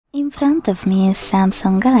In front of me is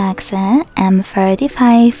Samsung Galaxy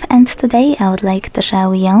M35 and today I would like to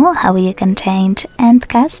show you how you can change and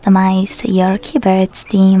customize your keyboard's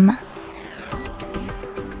theme.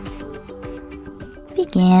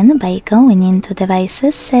 Begin by going into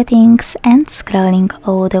Devices Settings and scrolling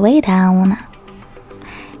all the way down.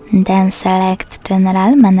 Then select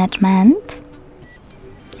General Management.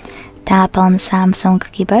 Tap on Samsung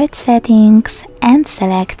Keyboard Settings and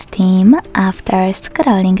select Theme after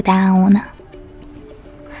scrolling down.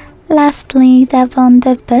 Lastly, tap on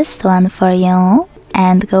the best one for you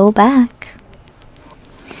and go back.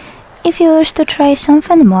 If you wish to try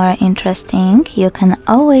something more interesting, you can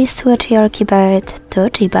always switch your keyboard to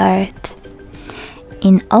Gboard.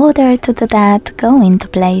 In order to do that, go into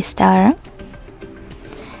Play Store.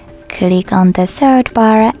 Click on the search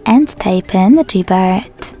bar and type in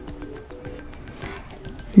Gboard.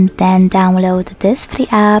 Then download this free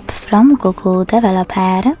app from Google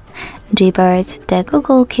Developer, Gboard the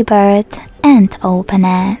Google Keyboard, and open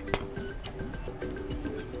it.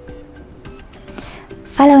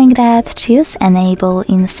 Following that, choose Enable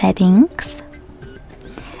in Settings.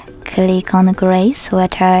 Click on Gray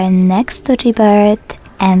Sweater next to Gboard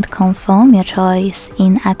and confirm your choice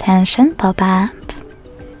in Attention pop-up.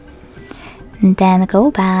 Then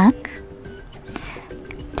go back.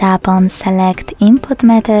 Tap on Select Input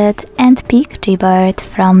Method and pick Gboard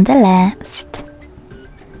from the list.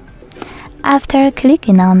 After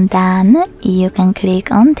clicking on Done, you can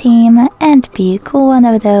click on Theme and pick one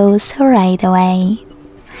of those right away.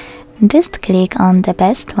 Just click on the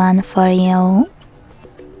best one for you.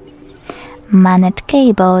 Manage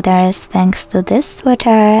key borders thanks to this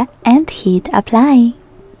switcher and hit Apply.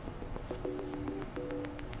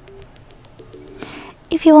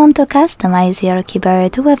 If you want to customize your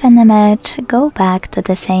keyboard with an image, go back to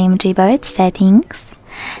the same Gboard settings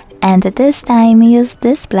and this time use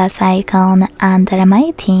this plus icon under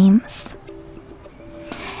My Themes.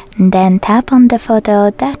 Then tap on the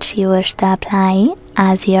photo that you wish to apply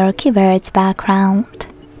as your keyboard's background.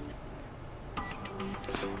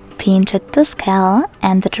 Pinch it to scale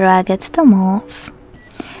and drag it to move.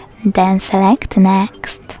 Then select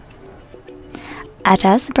Next.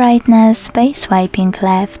 Adjust brightness by swiping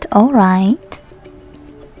left or right.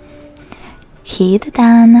 Hit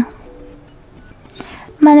Done.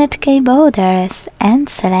 Manage key borders and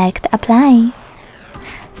select Apply.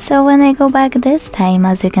 So when I go back this time,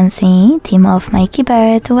 as you can see, theme of my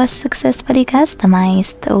keyboard was successfully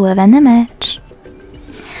customized with an image.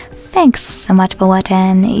 Thanks so much for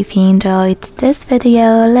watching. If you enjoyed this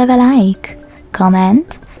video, leave a like,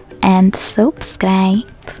 comment and subscribe.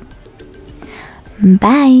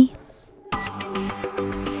 Bye!